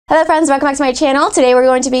Hello friends, welcome back to my channel. Today we're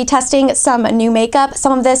going to be testing some new makeup.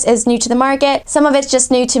 Some of this is new to the market, some of it's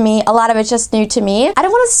just new to me, a lot of it's just new to me. I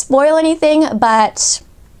don't want to spoil anything, but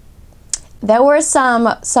there were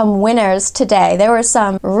some winners today. There were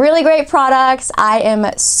some really great products. I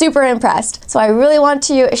am super impressed. So I really want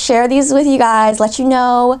to share these with you guys, let you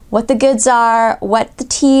know what the goods are, what the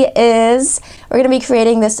tea is. We're gonna be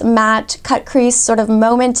creating this matte cut crease sort of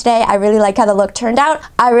moment today. I really like how the look turned out.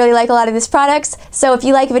 I really like a lot of these products. So if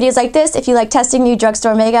you like videos like this, if you like testing new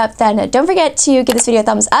drugstore makeup, then don't forget to give this video a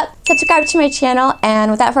thumbs up, subscribe to my channel, and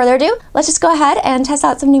without further ado, let's just go ahead and test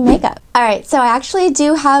out some new makeup. All right, so I actually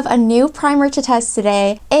do have a new primer to test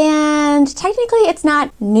today, and technically it's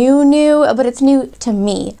not new, but it's new to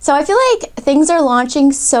me. So I feel like things are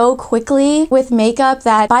launching so quickly with makeup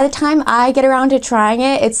that by the time I get around to trying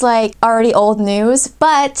it, it's like already old news,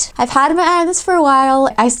 but I've had my eye on this for a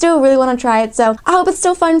while. I still really want to try it, so I hope it's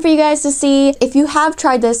still fun for you guys to see. If you have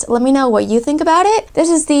tried this, let me know what you think about it. This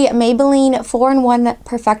is the Maybelline 4-in-1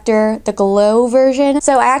 Perfector, the glow version.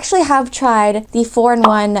 So I actually have tried the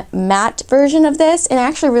 4-in-1 matte version of this, and I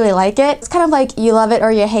actually really like it. It's kind of like you love it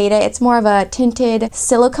or you hate it. It's more of a tinted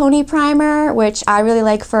silicone-y primer, which I really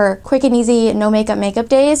like for quick and easy, no makeup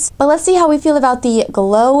days. But let's see how we feel about the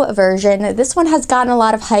glow version. This one has gotten a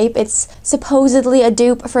lot of hype. It's supposedly a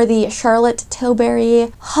dupe for the Charlotte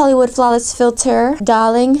Tilbury Hollywood Flawless Filter.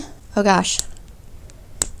 Darling. Oh gosh.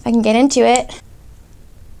 I can get into it.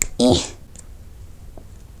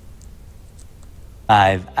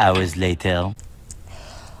 5 hours later.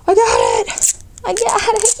 I got it! I got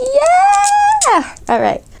it! Yeah!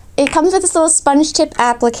 Alright. It comes with this little sponge tip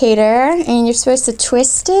applicator, and you're supposed to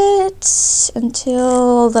twist it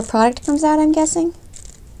until the product comes out, I'm guessing.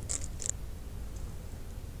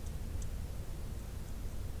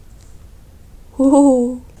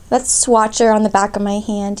 Ooh. Let's swatch her on the back of my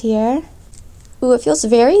hand here. Ooh, it feels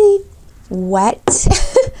very wet.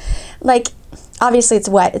 Like, obviously it's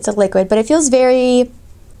wet, it's a liquid, but it feels very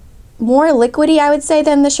more liquidy, I would say,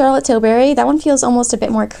 than the Charlotte Tilbury. That one feels almost a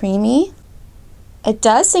bit more creamy. It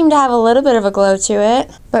does seem to have a little bit of a glow to it,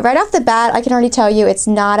 but right off the bat, I can already tell you it's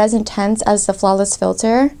not as intense as the Flawless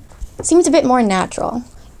Filter. It seems a bit more natural,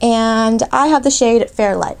 and I have the shade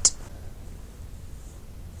Fair Light.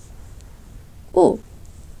 Ooh.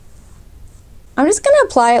 I'm just gonna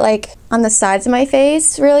apply it like on the sides of my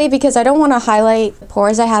face, really, because I don't want to highlight the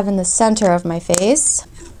pores I have in the center of my face.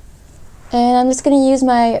 And I'm just gonna use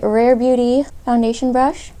my Rare Beauty foundation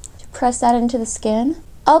brush to press that into the skin.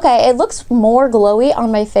 Okay, it looks more glowy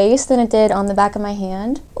on my face than it did on the back of my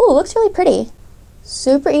hand. Ooh, it looks really pretty.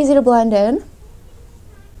 Super easy to blend in.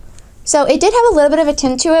 So it did have a little bit of a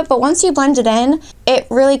tint to it, but once you blend it in, it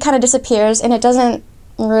really kind of disappears and it doesn't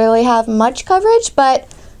really have much coverage, but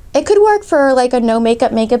it could work for like a no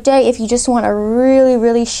makeup day if you just want a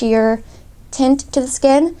really sheer tint to the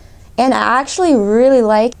skin. And I actually really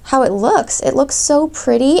like how it looks. It looks so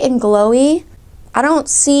pretty and glowy. I don't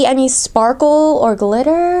see any sparkle or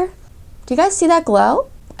glitter. Do you guys see that glow?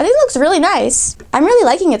 I think it looks really nice. I'm really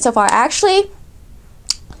liking it so far. Actually,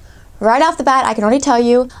 right off the bat, I can already tell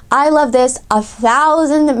you, I love this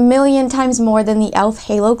 1,000 million times more than the e.l.f.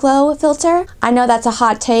 Halo Glow filter. I know that's a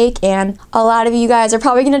hot take, and a lot of you guys are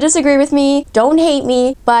probably gonna disagree with me. Don't hate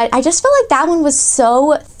me, but I just felt like that one was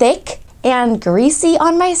so thick and greasy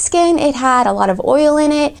on my skin. It had a lot of oil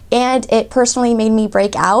in it, and it personally made me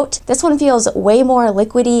break out. This one feels way more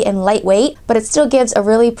liquidy and lightweight, but it still gives a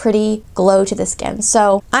really pretty glow to the skin.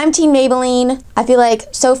 So I'm team Maybelline. I feel like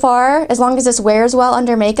so far, as long as this wears well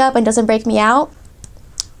under makeup and doesn't break me out,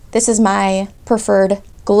 this is my preferred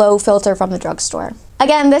glow filter from the drugstore.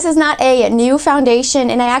 Again, this is not a new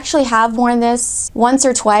foundation, and I actually have worn this once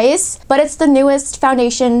or twice, but it's the newest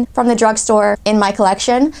foundation from the drugstore in my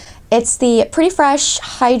collection. It's the Pretty Fresh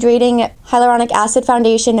Hydrating Hyaluronic Acid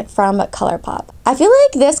Foundation from Colourpop. I feel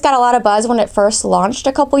like this got a lot of buzz when it first launched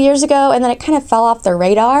a couple years ago, and then it kind of fell off the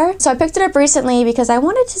radar. So I picked it up recently because I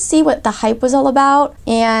wanted to see what the hype was all about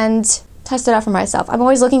and test it out for myself. I'm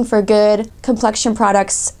always looking for good complexion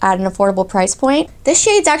products at an affordable price point. This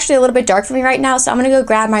shade's actually a little bit dark for me right now, so I'm gonna go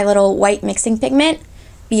grab my little white mixing pigment,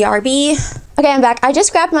 BRB. Okay, I'm back. I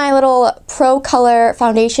just grabbed my little Pro Color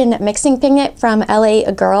Foundation Mixing Pigment from LA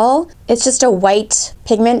Girl. It's just a white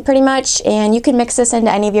pigment pretty much, and you can mix this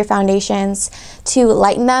into any of your foundations to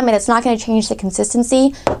lighten them, and it's not going to change the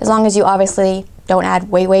consistency as long as you obviously don't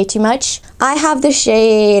add way too much. I have the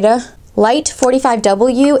shade Light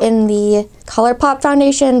 45W in the Colourpop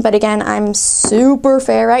foundation, but again, I'm super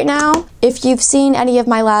fair right now. If you've seen any of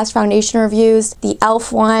my last foundation reviews, the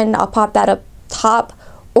e.l.f. one, I'll pop that up top,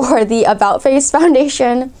 or the About Face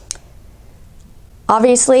foundation,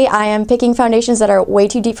 Obviously, I am picking foundations that are way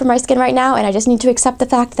too deep for my skin right now, and I just need to accept the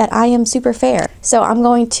fact that I am super fair. So I'm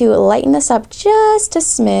going to lighten this up just a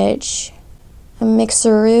smidge. A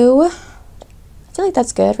mixeroo. I feel like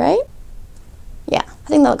that's good, right? Yeah, I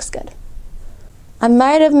think that looks good. I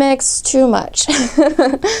might have mixed too much.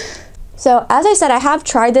 So as I said, I have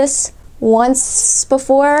tried this once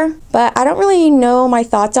before, but I don't really know my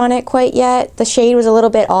thoughts on it quite yet. The shade was a little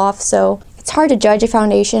bit off, so it's hard to judge a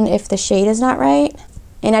foundation if the shade is not right.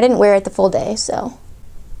 And I didn't wear it the full day, so.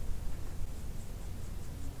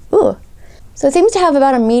 Ooh. So it seems to have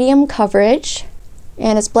about a medium coverage,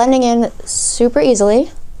 and it's blending in super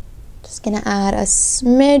easily. Just gonna add a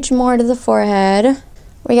smidge more to the forehead.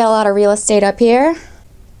 We got a lot of real estate up here.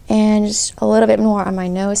 And just a little bit more on my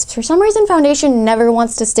nose. For some reason, foundation never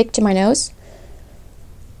wants to stick to my nose.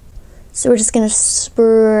 So we're just gonna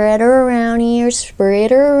spread her around here,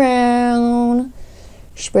 spread her around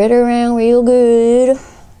real good.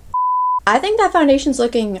 I think that foundation's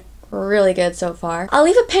looking really good so far. I'll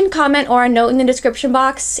leave a pinned comment or a note in the description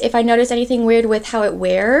box if I notice anything weird with how it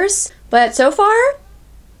wears. But so far,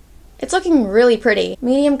 it's looking really pretty.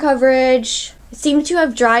 Medium coverage. It seems to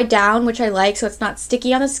have dried down, which I like, so it's not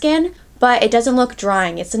sticky on the skin, but it doesn't look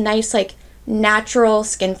drying. It's a nice, like, natural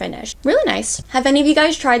skin finish. Really nice. Have any of you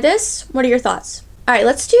guys tried this? What are your thoughts? All right,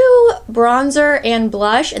 let's do bronzer and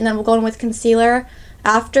blush, and then we'll go in with concealer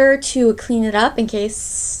after to clean it up in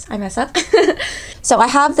case I mess up. So I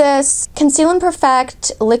have this Conceal and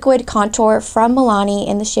Perfect liquid contour from Milani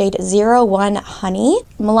in the shade 01 Honey.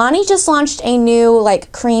 Milani just launched a new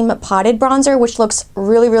like cream potted bronzer, which looks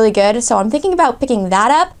really, really good. So I'm thinking about picking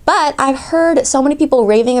that up, but I've heard so many people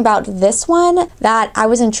raving about this one that I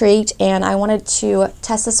was intrigued and I wanted to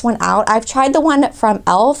test this one out. I've tried the one from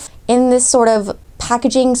e.l.f. in this sort of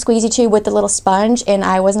packaging squeezy tube with the little sponge, and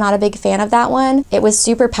I was not a big fan of that one. It was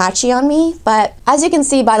super patchy on me, but as you can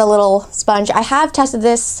see by the little sponge, I have tested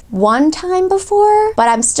this one time before, but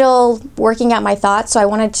I'm still working out my thoughts, so I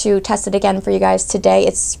wanted to test it again for you guys today.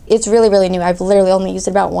 It's really, really new. I've literally only used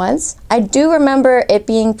it about once. I do remember it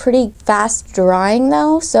being pretty fast drying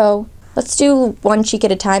though, so let's do one cheek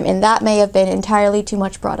at a time, and that may have been entirely too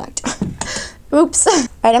much product. Oops. All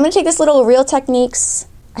right, I'm gonna take this little Real Techniques,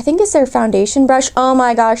 I think it's their foundation brush. Oh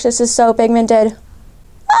my gosh, this is so pigmented.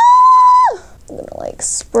 Ah! I'm gonna like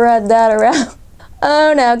spread that around.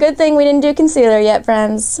 Oh no, good thing we didn't do concealer yet,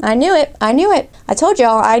 friends. I knew it, I knew it. I told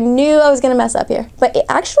y'all, I knew I was gonna mess up here. But it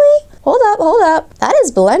actually, hold up. That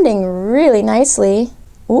is blending really nicely.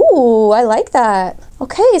 Ooh, I like that.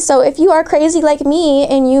 Okay, so if you are crazy like me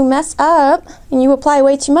and you mess up and you apply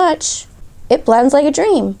way too much, it blends like a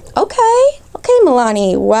dream. Okay,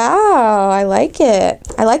 Milani, wow, I like it.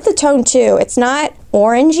 I like the tone too. It's not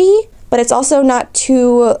orangey, but it's also not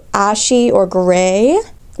too ashy or gray,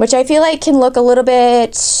 which I feel like can look a little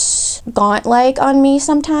bit gaunt-like on me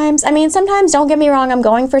sometimes. I mean, sometimes, don't get me wrong, I'm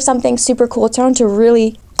going for something super cool tone to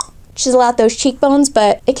really chisel out those cheekbones,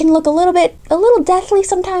 but it can look a little deathly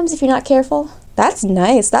sometimes if you're not careful. That's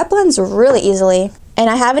nice. That blends really easily. And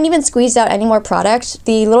I haven't even squeezed out any more product.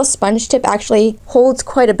 The little sponge tip actually holds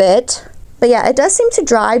quite a bit. But yeah, it does seem to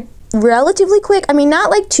dry relatively quick. I mean, not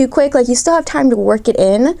like too quick, like you still have time to work it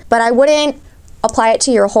in, but I wouldn't apply it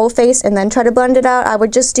to your whole face and then try to blend it out. I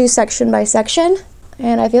would just do section by section.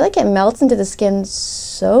 And I feel like it melts into the skin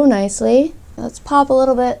so nicely. Let's pop a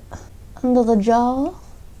little bit under the jaw.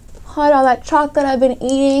 Hide all that chocolate I've been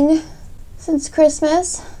eating since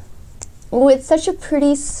Christmas. Oh, it's such a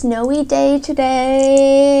pretty snowy day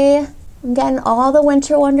today. I'm getting all the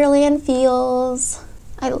winter wonderland feels.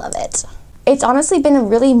 I love it. It's honestly been a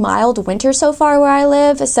really mild winter so far where I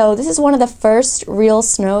live, so this is one of the first real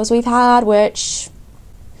snows we've had, which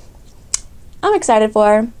I'm excited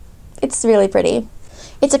for. It's really pretty.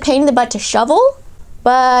 It's a pain in the butt to shovel,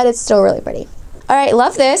 but it's still really pretty. All right,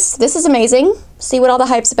 love this. This is amazing. See what all the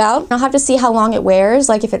hype's about. I'll have to see how long it wears,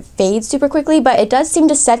 like if it fades super quickly, but it does seem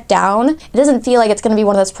to set down. It doesn't feel like it's gonna be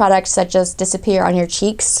one of those products that just disappear on your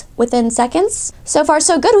cheeks within seconds. So far,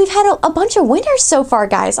 so good. We've had a bunch of winners so far,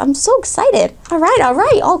 guys. I'm so excited. All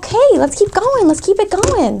right, okay, let's keep going. Let's keep it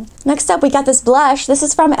going. Next up, we got this blush. This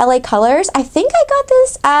is from LA Colors. I think I got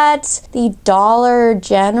this at the Dollar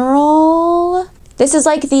General. This is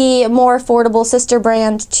like the more affordable sister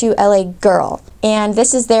brand to LA Girl. And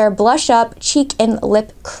this is their Blush Up Cheek and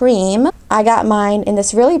Lip Cream. I got mine in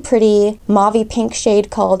this really pretty mauve pink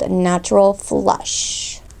shade called Natural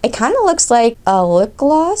Flush. It kind of looks like a lip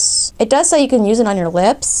gloss. It does say you can use it on your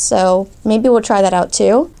lips, so maybe we'll try that out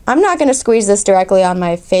too. I'm not gonna squeeze this directly on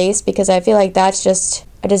my face because I feel like that's just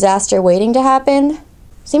a disaster waiting to happen.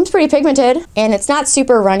 Seems pretty pigmented, and it's not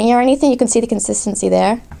super runny or anything. You can see the consistency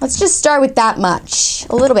there. Let's just start with that much.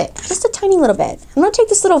 A little bit, just a tiny little bit. I'm gonna take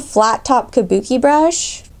this little flat top kabuki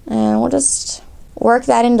brush, and we'll just work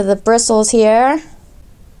that into the bristles here.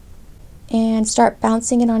 And start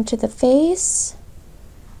bouncing it onto the face.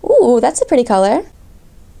 Ooh, that's a pretty color.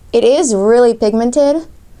 It is really pigmented.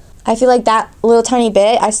 I feel like that little tiny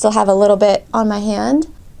bit, I still have a little bit on my hand.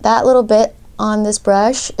 That little bit on this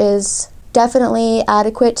brush is definitely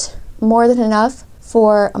adequate, more than enough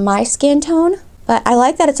for my skin tone. But I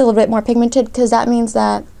like that it's a little bit more pigmented because that means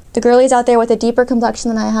that the girlies out there with a deeper complexion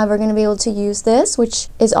than I have are gonna be able to use this, which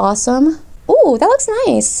is awesome. Ooh, that looks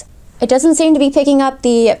nice. It doesn't seem to be picking up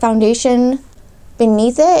the foundation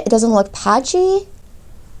beneath it. It doesn't look patchy.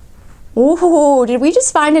 Ooh, did we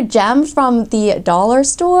just find a gem from the dollar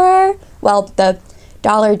store? Well, the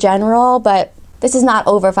Dollar General, but this is not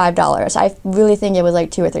over $5. I really think it was like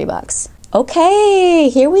 $2 or $3. Okay,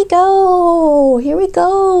 here we go. Here we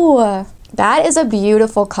go. That is a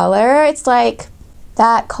beautiful color. It's like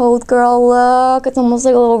that cold girl look. It's almost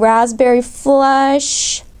like a little raspberry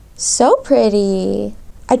flush. So pretty.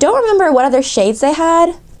 I don't remember what other shades they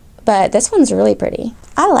had, but this one's really pretty.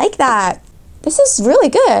 I like that. This is really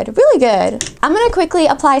good, really good. I'm gonna quickly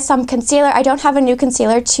apply some concealer. I don't have a new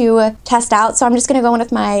concealer to test out, so I'm just gonna go in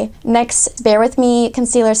with my NYX Bare With Me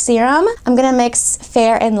Concealer Serum. I'm gonna mix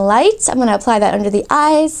Fair and Light. I'm gonna apply that under the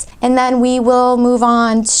eyes, and then we will move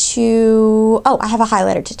on to, oh, I have a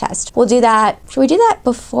highlighter to test. We'll do that, should we do that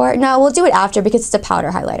before? No, we'll do it after because it's a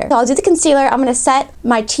powder highlighter. So I'll do the concealer. I'm gonna set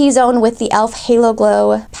my T-zone with the e.l.f. Halo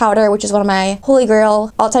Glow powder, which is one of my holy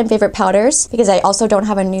grail all-time favorite powders because I also don't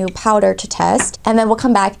have a new powder to test. And then we'll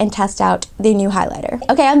come back and test out the new highlighter.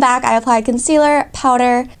 Okay, I'm back. I applied concealer,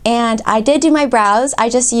 powder, and I did do my brows. I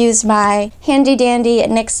just used my handy dandy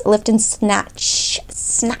NYX Lift and Snatch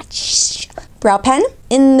brow pen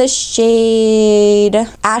in the shade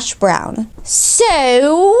Ash Brown.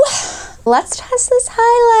 So let's test this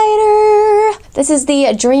highlighter. This is the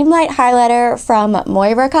Dreamlight highlighter from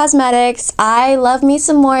Moira Cosmetics. I love me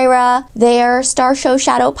some Moira. Their Star Show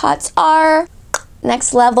shadow pots are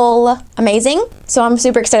next level amazing. So I'm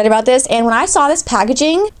super excited about this. And when I saw this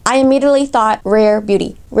packaging, I immediately thought Rare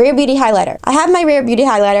Beauty highlighter. I have my Rare Beauty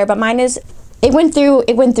highlighter, but mine is, it went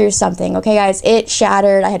through something, okay guys? It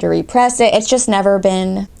shattered, I had to repress it. It's just never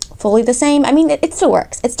been fully the same. I mean, it still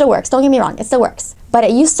works. It still works, don't get me wrong, it still works. But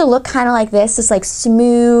it used to look kind of like this like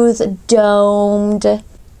smooth, domed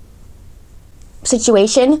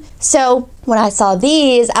situation. So when I saw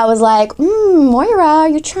these, I was like, Moira, are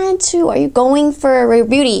you going for Rare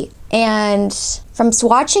Beauty? And from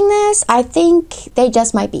swatching this, I think they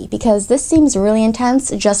just might be, because this seems really intense,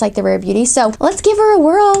 just like the Rare Beauty. So let's give her a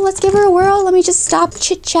whirl. Let's give her a whirl. Let me just stop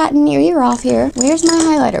chit-chatting your ear off here. Where's my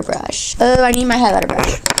highlighter brush? Oh, I need my highlighter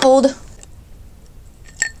brush. Hold.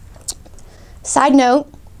 Side note,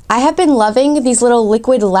 I have been loving these little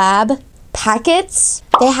Liquid Lab packets.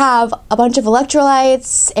 They have a bunch of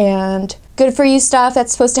electrolytes and good for you stuff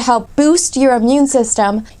that's supposed to help boost your immune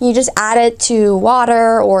system. You just add it to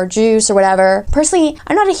water or juice or whatever. Personally,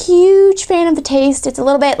 I'm not a huge fan of the taste. It's a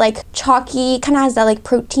little bit like chalky, kind of has that like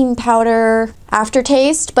protein powder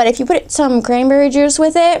aftertaste, but if you put some cranberry juice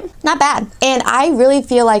with it, not bad. And I really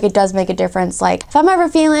feel like it does make a difference. Like if I'm ever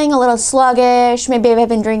feeling a little sluggish, maybe I've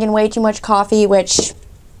been drinking way too much coffee, which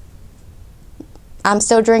I'm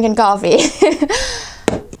still drinking coffee.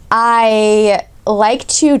 I like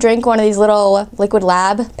to drink one of these little Liquid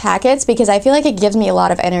Lab packets because I feel like it gives me a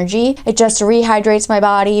lot of energy. It just rehydrates my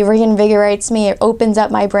body, reinvigorates me, it opens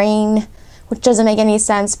up my brain, which doesn't make any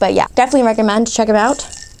sense, but yeah, definitely recommend to check them out.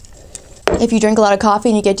 If you drink a lot of coffee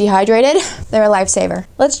and you get dehydrated, they're a lifesaver.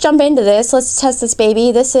 Let's jump into this. Let's test this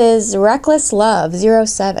baby. This is Reckless Love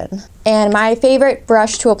 07. And my favorite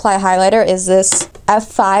brush to apply highlighter is this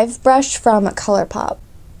F5 brush from Colourpop.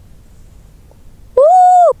 Woo!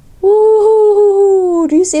 Woo!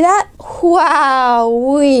 Do you see that?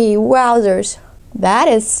 Wow-wee, wowzers. That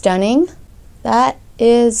is stunning. That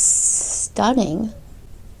is stunning.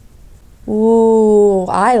 Ooh,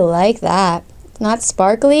 I like that. Not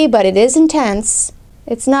sparkly, but it is intense.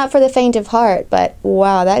 It's not for the faint of heart, but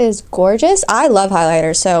wow, that is gorgeous. I love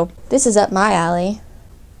highlighters, so this is up my alley.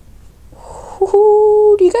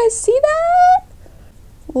 Ooh, do you guys see that?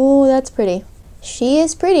 Ooh, that's pretty. She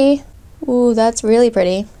is pretty. Ooh, that's really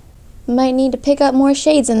pretty. Might need to pick up more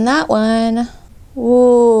shades in that one.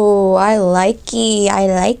 Ooh, I likey, I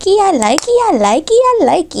likey, I likey, I likey, I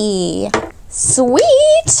likey.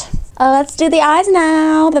 Sweet! Let's do the eyes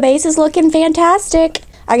now. The base is looking fantastic.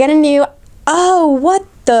 I got a new, oh, what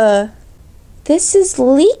the? This is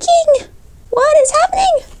leaking? What is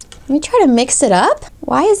happening? me try to mix it up.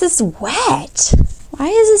 Why is this wet? Why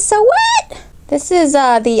is this so wet? This is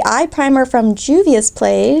the eye primer from Juvia's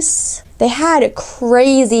place. They had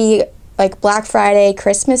crazy like Black Friday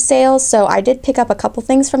Christmas sales, so I did pick up a couple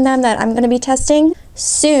things from them that I'm gonna be testing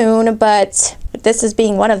soon, but this is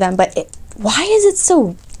being one of them. But why is it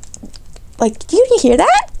so, like, do you hear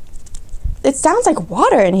that? It sounds like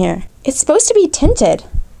water in here. It's supposed to be tinted.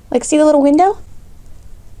 Like, see the little window?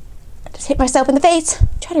 I just hit myself in the face.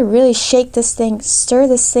 Try to really shake this thing, stir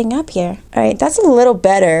this thing up here. All right, that's a little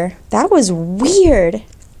better. That was weird.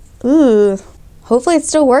 Ooh. Hopefully it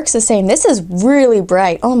still works the same. This is really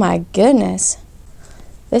bright. Oh my goodness.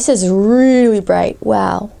 This is really bright.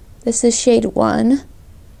 Wow. This is shade 1.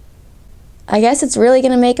 I guess it's really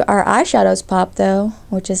gonna make our eyeshadows pop though,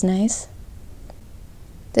 which is nice.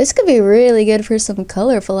 This could be really good for some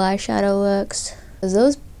colorful eyeshadow looks, because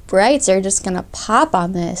those brights are just gonna pop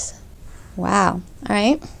on this. Wow. All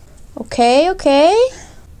right. Okay, okay.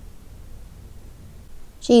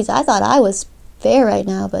 Jeez, I thought I was fair right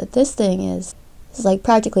now, but this thing is like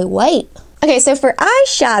practically white. Okay, so for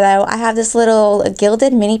eyeshadow, I have this little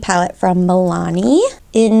gilded mini palette from Milani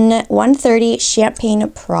in 130 Champagne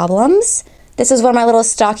Problems. This is one of my little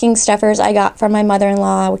stocking stuffers I got from my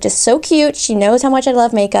mother-in-law, which is so cute. She knows how much I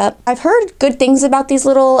love makeup. I've heard good things about these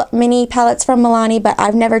little mini palettes from Milani, but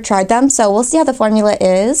I've never tried them, so we'll see how the formula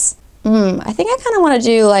is. I think I kind of want to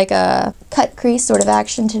do like a cut crease sort of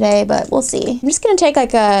action today, but we'll see. I'm just going to take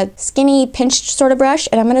like a skinny pinched sort of brush,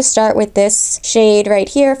 and I'm going to start with this shade right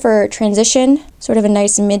here for transition. Sort of a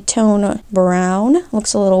nice mid-tone brown.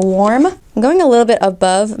 Looks a little warm. I'm going a little bit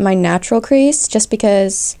above my natural crease just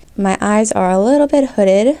because my eyes are a little bit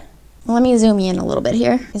hooded. Let me zoom in a little bit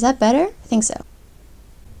here. Is that better? I think so.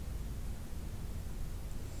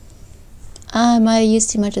 I might have used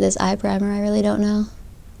too much of this eye primer. I really don't know.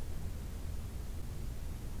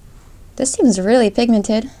 This seems really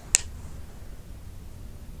pigmented.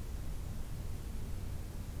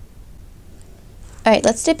 Alright,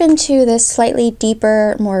 let's dip into this slightly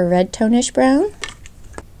deeper, more red tone-ish brown.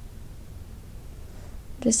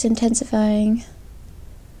 Just intensifying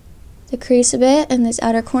the crease a bit in this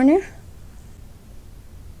outer corner.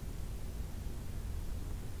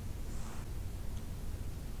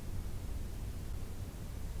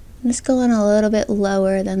 I'm just going a little bit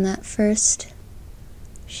lower than that first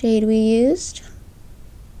shade we used.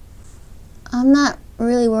 I'm not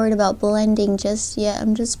really worried about blending just yet.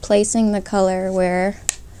 I'm just placing the color where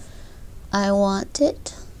I want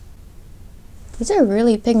it. These are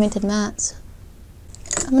really pigmented mattes.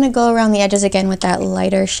 I'm gonna go around the edges again with that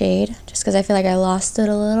lighter shade just because I feel like I lost it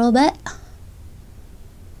a little bit.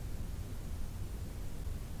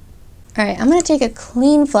 Alright, I'm gonna take a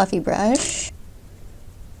clean fluffy brush.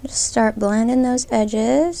 Just start blending those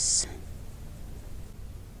edges.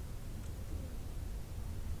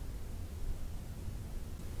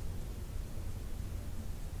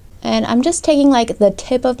 And I'm just taking like the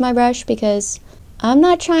tip of my brush because I'm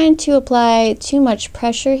not trying to apply too much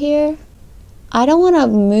pressure here. I don't want to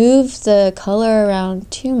move the color around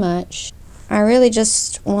too much. I really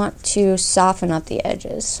just want to soften up the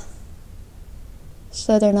edges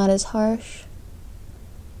so they're not as harsh.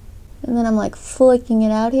 And then I'm like flicking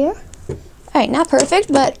it out here. Alright, not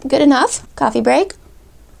perfect, but good enough. Coffee break.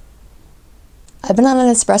 I've been on an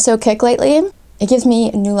espresso kick lately. It gives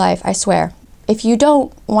me new life, I swear. If you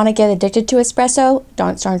don't want to get addicted to espresso,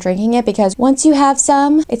 don't start drinking it, because once you have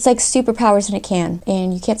some, it's like superpowers in a can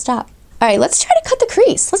and you can't stop. All right, let's try to cut the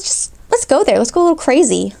crease. Let's go there. Let's go a little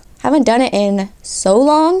crazy. Haven't done it in so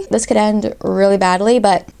long. This could end really badly,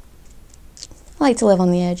 but I like to live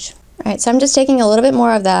on the edge. All right, so I'm just taking a little bit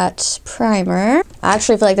more of that primer. I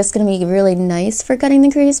actually feel like this is going to be really nice for cutting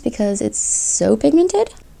the crease because it's so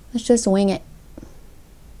pigmented. Let's just wing it.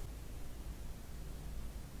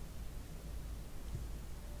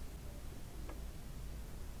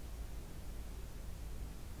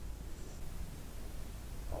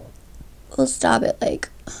 We'll stop it like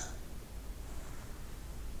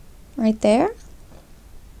right there.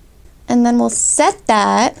 And then we'll set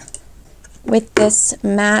that with this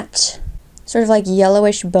matte, sort of like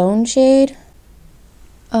yellowish bone shade.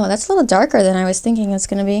 Oh, that's a little darker than I was thinking it's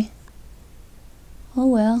gonna be. Oh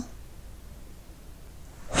well.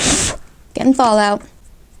 Getting fallout.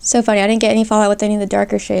 So funny, I didn't get any fallout with any of the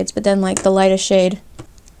darker shades, but then like the lightest shade,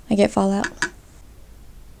 I get fallout.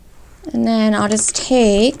 And then I'll just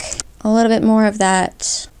take a little bit more of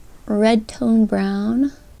that red tone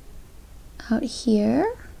brown out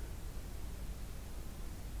here.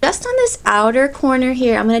 Just on this outer corner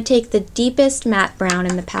here, I'm going to take the deepest matte brown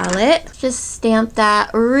in the palette. Just stamp that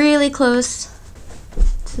really close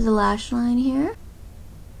to the lash line here.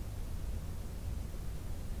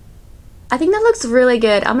 I think that looks really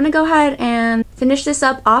good. I'm gonna go ahead and finish this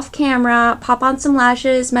up off camera, pop on some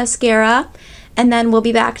lashes, mascara, and then we'll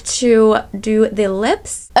be back to do the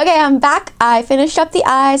lips. Okay, I'm back. I finished up the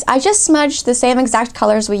eyes. I just smudged the same exact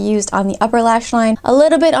colors we used on the upper lash line a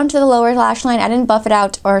little bit onto the lower lash line. I didn't buff it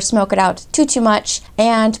out or smoke it out too much,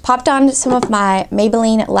 and popped on some of my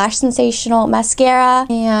Maybelline Lash Sensational mascara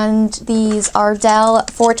and these Ardell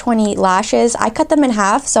 420 lashes. I cut them in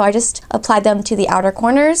half, so I just applied them to the outer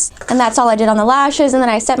corners, and that's all I did on the lashes. And then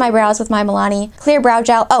I set my brows with my Milani clear brow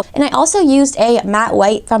gel. Oh, and I also used a matte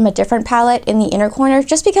white from a different palette in the inner corner,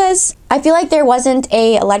 just because I feel like there wasn't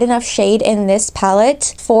a light enough shade in this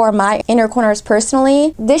palette for my inner corners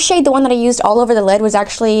personally. This shade, the one that I used all over the lid, was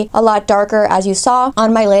actually a lot darker, as you saw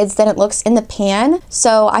on my lids, than it looks in the pan.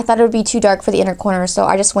 So I thought it would be too dark for the inner corner, so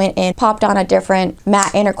I just went and popped on a different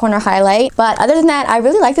matte inner corner highlight. But other than that, I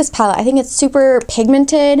really like this palette. I think it's super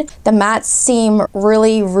pigmented. The mattes seem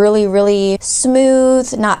really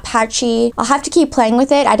smooth, not patchy. I'll have to keep playing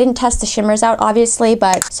with it. I didn't test the shimmers out, obviously,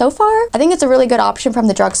 but so far, I think it's a really good option from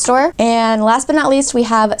the drugstore. And last but not least, we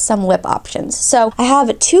have some lip options. So I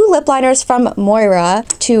have 2 lip liners from Moira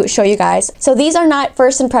to show you guys. So these are not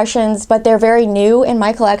first impressions, but they're very new in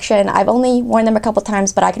my collection. I've only worn them a couple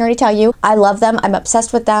times, but I can already tell you, I love them. I'm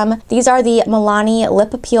obsessed with them. These are the Milani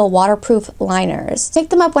Lip Appeal Waterproof Liners. Picked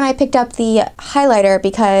them up when I picked up the highlighter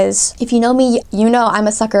because if you know me, you know I'm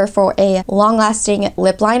a sucker for a long-lasting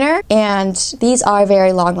lip liner, and these are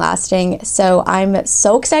very long-lasting. So I'm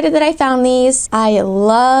so excited that I found these. I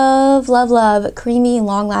love creamy,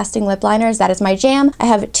 long-lasting lip liners. That is my jam. I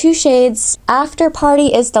have 2 shades.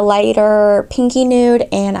 Afterparty is the lighter pinky nude,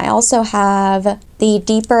 and I also have the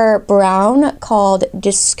deeper brown called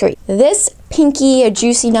Discreet. This pinky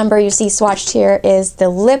juicy number you see swatched here is the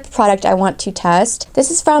lip product I want to test. This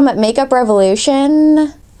is from Makeup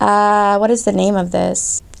Revolution. What is the name of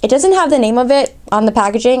this? It doesn't have the name of it on the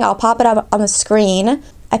packaging. I'll pop it up on the screen.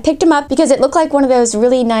 I picked them up because it looked like one of those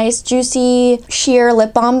really nice, juicy, sheer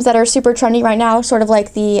lip balms that are super trendy right now, sort of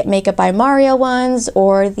like the Makeup by Mario ones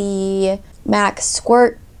or the MAC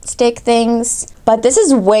Squirt stick things. But this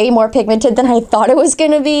is way more pigmented than I thought it was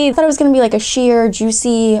going to be. I thought it was going to be like a sheer,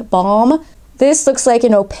 juicy balm. This looks like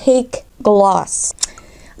an opaque gloss.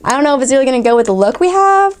 I don't know if it's really going to go with the look we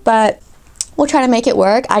have, but we'll try to make it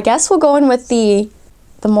work. I guess we'll go in with the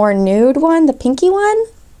more nude one, the pinky one.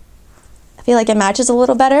 I feel like it matches a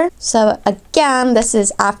little better. So again, this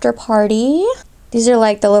is Afterparty. These are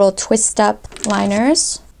like the little twist up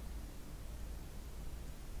liners.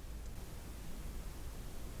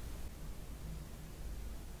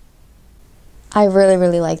 I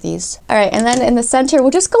really like these. All right, and then in the center, we'll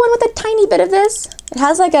just go in with a tiny bit of this. It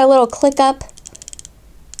has like a little click up,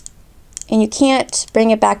 and you can't bring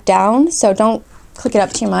it back down, so don't click it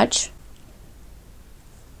up too much.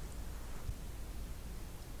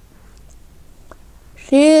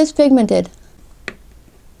 She is pigmented.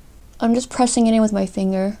 I'm just pressing it in with my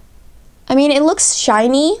finger. I mean, it looks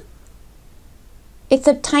shiny. It's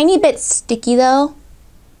a tiny bit sticky though.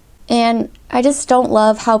 And I just don't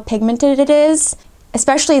love how pigmented it is,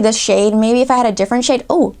 especially this shade. Maybe if I had a different shade.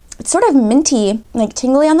 Oh, it's sort of minty, like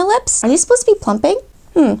tingly on the lips. Are these supposed to be plumping?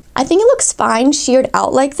 I think it looks fine sheared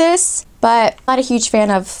out like this, but I'm not a huge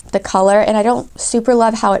fan of the color, and I don't super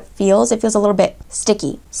love how it feels. It feels a little bit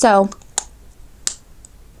sticky. So,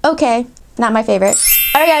 okay, not my favorite.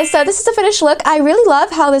 Alright guys, so this is the finished look. I really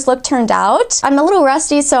love how this look turned out. I'm a little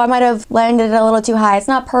rusty, so I might have landed it a little too high. It's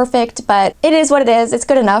not perfect, but it is what it is. It's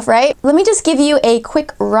good enough, right? Let me just give you a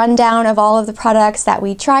quick rundown of all of the products that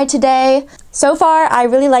we tried today. So far, I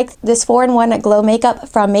really like this 4-in-1 glow makeup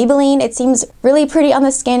from Maybelline. It seems really pretty on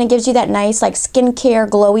the skin. It gives you that nice like skincare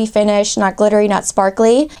glowy finish, not glittery, not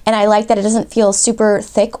sparkly. And I like that it doesn't feel super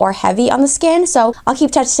thick or heavy on the skin. So I'll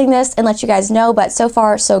keep testing this and let you guys know, but so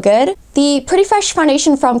far, so good. The Pretty Fresh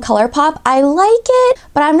foundation from Colourpop, I like it,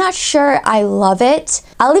 but I'm not sure I love it.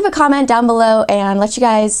 I'll leave a comment down below and let you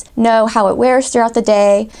guys know how it wears throughout the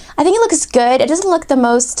day. I think it looks good. It doesn't look the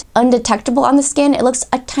most undetectable on the skin. It looks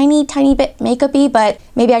a tiny bit makeup-y, but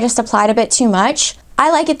maybe I just applied a bit too much. I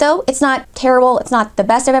like it though. It's not terrible. It's not the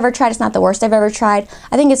best I've ever tried. It's not the worst I've ever tried.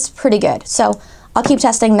 I think it's pretty good. So I'll keep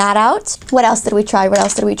testing that out. What else did we try? What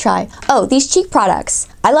else did we try? Oh, these cheek products.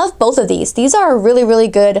 I love both of these. These are really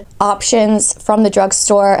good options from the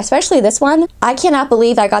drugstore, especially this one. I cannot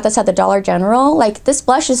believe I got this at the Dollar General. Like, this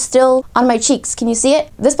blush is still on my cheeks. Can you see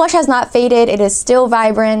it? This blush has not faded. It is still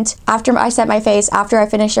vibrant. After I set my face, after I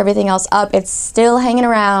finished everything else up, it's still hanging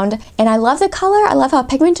around. And I love the color. I love how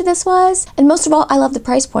pigmented this was. And most of all, I love the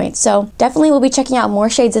price point. So definitely we'll be checking out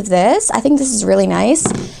more shades of this. I think this is really nice.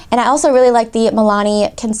 And I also really like the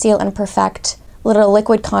Milani Conceal and Perfect little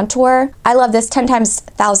liquid contour. I love this 10 times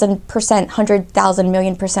 1000%, 100,000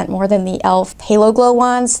 million% more than the e.l.f. Halo Glow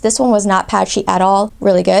ones. This one was not patchy at all.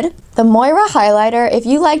 Really good. The Moira highlighter, if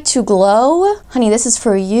you like to glow, honey, this is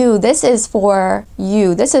for you. This is for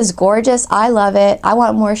you. This is gorgeous. I love it. I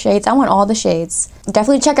want more shades. I want all the shades.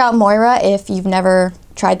 Definitely check out Moira if you've never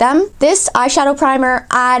tried them. This eyeshadow primer,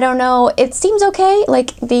 I don't know, it seems okay.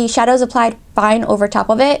 Like the shadows applied fine over top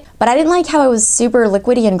of it, but I didn't like how it was super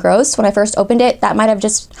liquidy and gross when I first opened it. That might have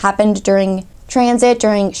just happened during transit,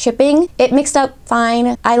 during shipping. It mixed up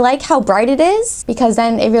fine. I like how bright it is because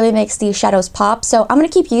then it really makes these shadows pop. So I'm gonna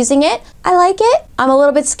keep using it. I like it. I'm a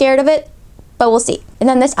little bit scared of it, but we'll see. And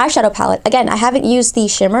then this eyeshadow palette. Again, I haven't used the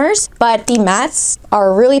shimmers, but the mattes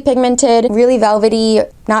are really pigmented, really velvety,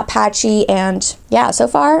 not patchy, and yeah, so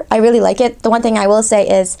far, I really like it. The one thing I will say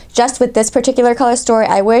is, just with this particular color story,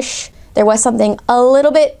 I wish there was something a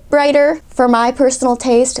little bit brighter for my personal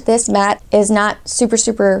taste. This matte is not super,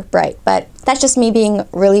 super bright, but that's just me being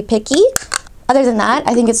really picky. Other than that,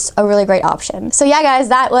 I think it's a really great option. So yeah, guys,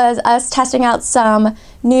 that was us testing out some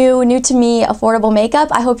new to me affordable makeup.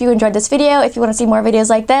 I hope you enjoyed this video. If you want to see more videos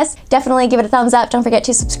like this, definitely give it a thumbs up. Don't forget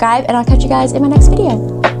to subscribe, and I'll catch you guys in my next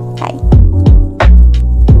video. Bye.